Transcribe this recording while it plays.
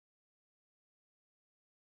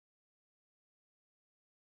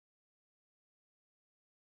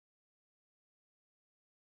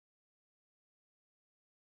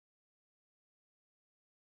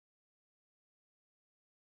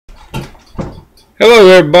Hello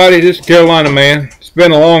everybody, this is Carolina Man. It's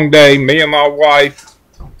been a long day. Me and my wife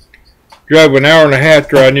drove an hour and a half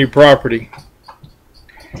to our new property.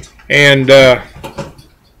 And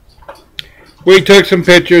we took some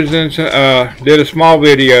pictures and did a small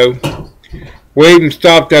video. We even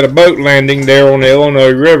stopped at a boat landing there on the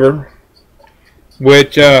Illinois River,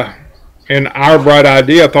 which in our bright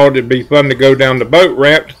idea thought it'd be fun to go down the boat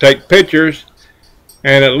ramp to take pictures.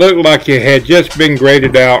 And it looked like it had just been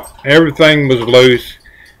graded out. Everything was loose,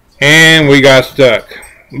 and we got stuck.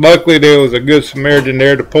 Luckily, there was a good Samaritan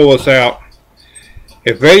there to pull us out.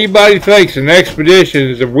 If anybody thinks an expedition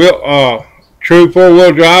is a true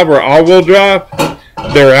four-wheel drive or all-wheel drive,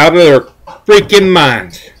 they're out of their freaking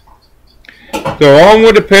minds. So on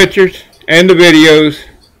with the pictures and the videos,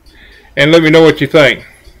 and let me know what you think.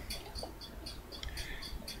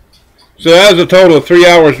 So that was a total of 3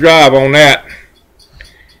 hours drive on that.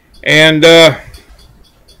 And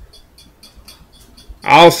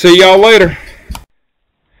I'll see y'all later.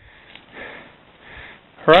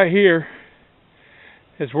 Right here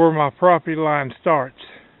is where my property line starts.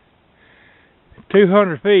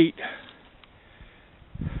 200 feet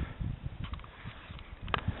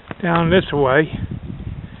down this way.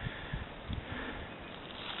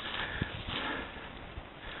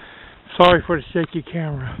 Sorry for the shaky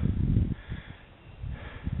camera.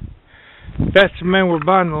 That's the man we're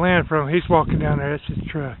buying the land from. He's walking down there. That's his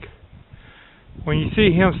truck. When you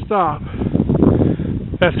see him stop,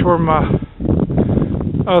 that's where my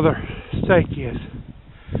other stake is.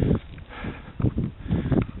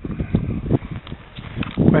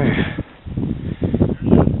 Man.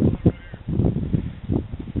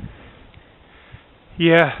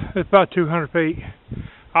 Yeah, it's about 200 feet.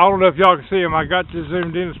 I don't know if y'all can see him. I got this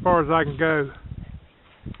zoomed in as far as I can go.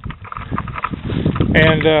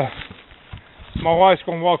 And my wife's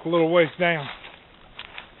going to walk a little ways down.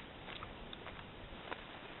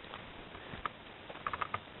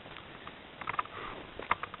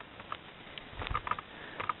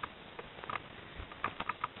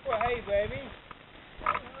 Well, hey, baby.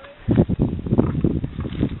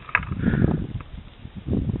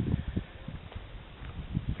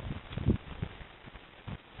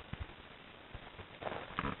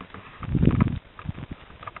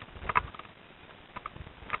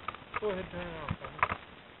 Go ahead and turn it off.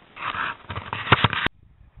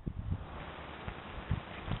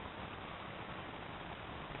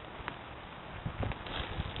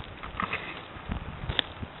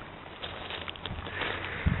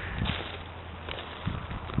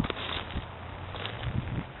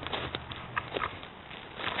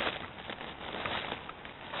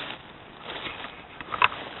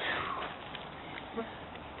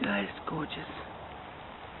 That is gorgeous.